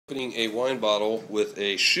Opening a wine bottle with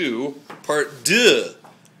a shoe, part 2.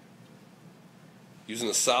 Using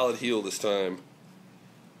a solid heel this time.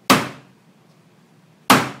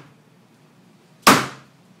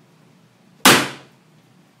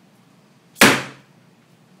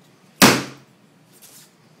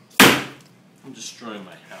 I'm destroying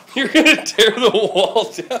my house. You're going to tear the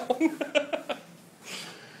wall down.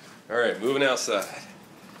 Alright, moving outside.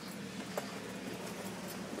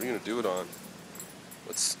 What are you going to do it on?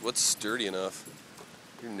 What's sturdy enough?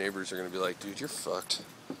 Your neighbors are going to be like, dude, you're fucked.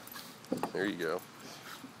 There you go.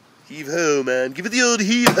 Heave ho, man. Give it the old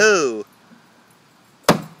heave ho.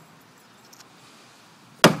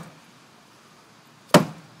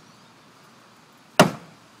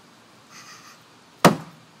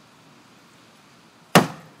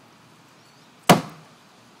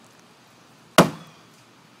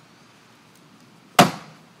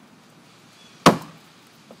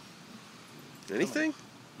 Anything?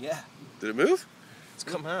 Yeah. Did it move? It's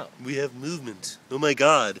come out. We have movement. Oh my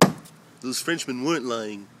god. Those Frenchmen weren't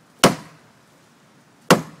lying.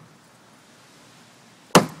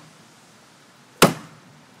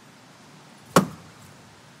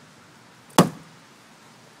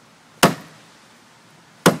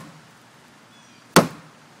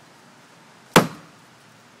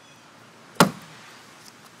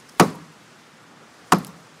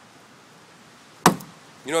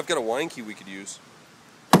 You know, I've got a wine key we could use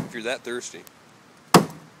if you're that thirsty.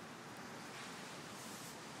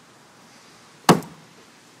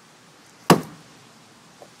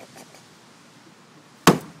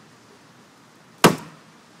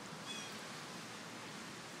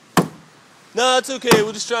 No, it's okay.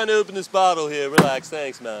 We're just trying to open this bottle here. Relax.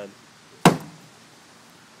 Thanks, man. All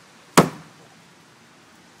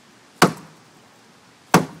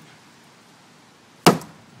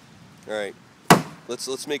right.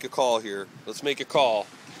 Let's make a call here. Let's make a call.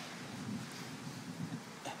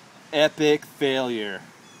 Epic failure.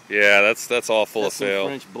 Yeah, that's all full That's of fail. some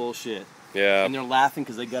French bullshit. Yeah. And they're laughing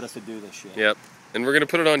because they got us to do this shit. Yep. And we're gonna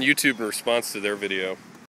put it on YouTube in response to their video.